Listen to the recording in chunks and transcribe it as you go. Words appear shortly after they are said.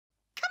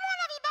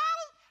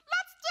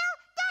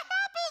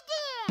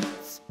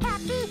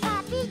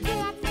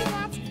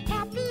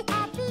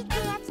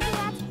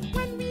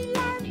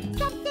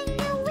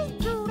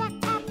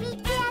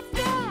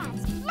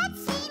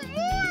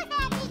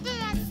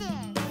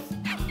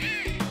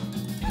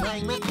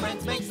Playing with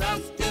friends makes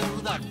us do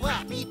the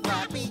flappy,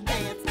 flappy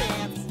dance,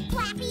 dance.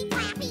 Flappy,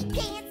 flappy,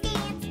 dance,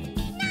 dance.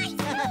 Nice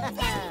moves,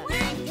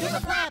 everyone! Do the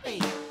flappy,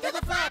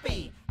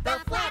 the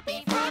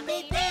flappy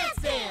dance,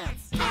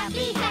 dance.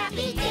 Happy,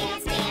 happy,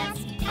 dance, dance.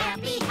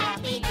 Happy,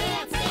 happy,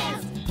 dance,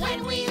 dance.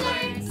 When we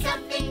learn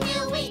something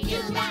new, we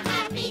do the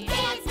happy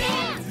dance,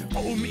 dance.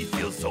 Oh, me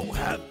feel so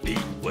happy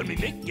when we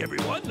make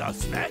everyone a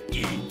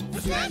snacky. The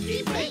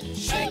snacky plate,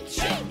 shake,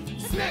 shake.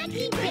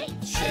 Snacky plate,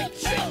 shake,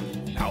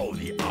 shake. Now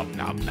the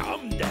nom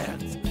nom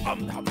dance.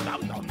 Nom nom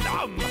nom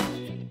nom.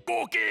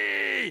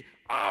 Cookie.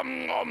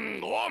 Nom nom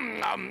nom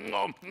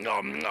nom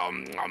nom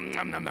nom nom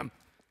nom nom.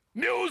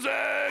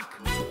 Music.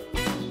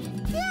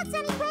 Dance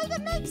any way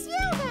that makes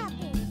you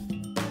happy.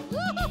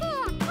 Yeah,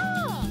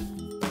 cool.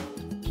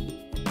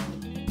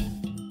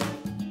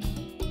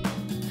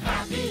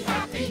 Happy,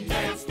 happy,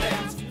 dance,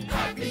 dance.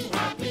 Happy,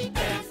 happy,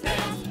 dance,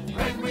 dance.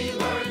 When we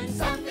learn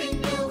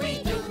something new,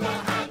 we do the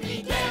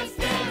happy dance,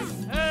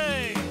 dance.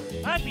 Hey,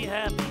 I'd be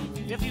happy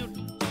if you'd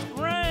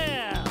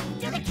scram.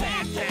 Do the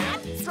cam,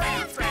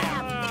 scram,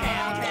 scram.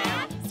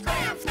 Cam,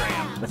 scram,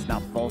 scram. The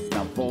snuffle,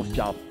 snuffle,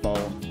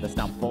 shuffle. The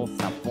snuffle,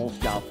 snuffle,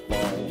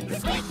 shuffle. The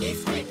squeaky,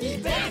 squeaky,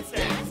 dance,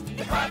 dance.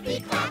 The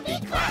clappy,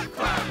 clappy, clap,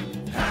 clap.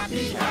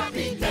 Happy,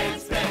 happy,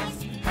 dance,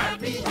 dance.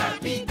 Happy,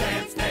 happy,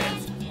 dance,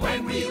 dance.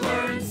 When we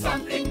learn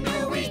something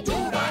new, we do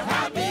the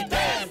happy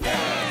dance,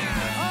 dance.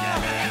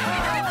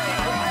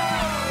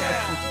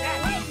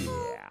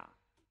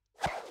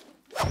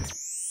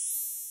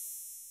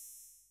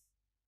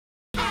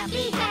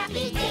 Happy,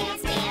 happy,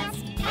 dance, dance.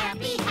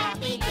 Happy,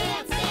 happy,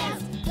 dance,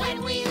 dance.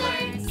 When we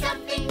learn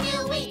something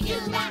new, we do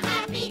the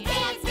happy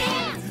dance,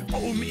 dance.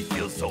 Oh, me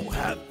feel so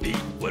happy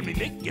when we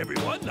make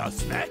everyone a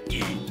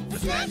snacky. The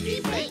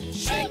snacky plate,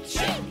 shake,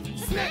 shake.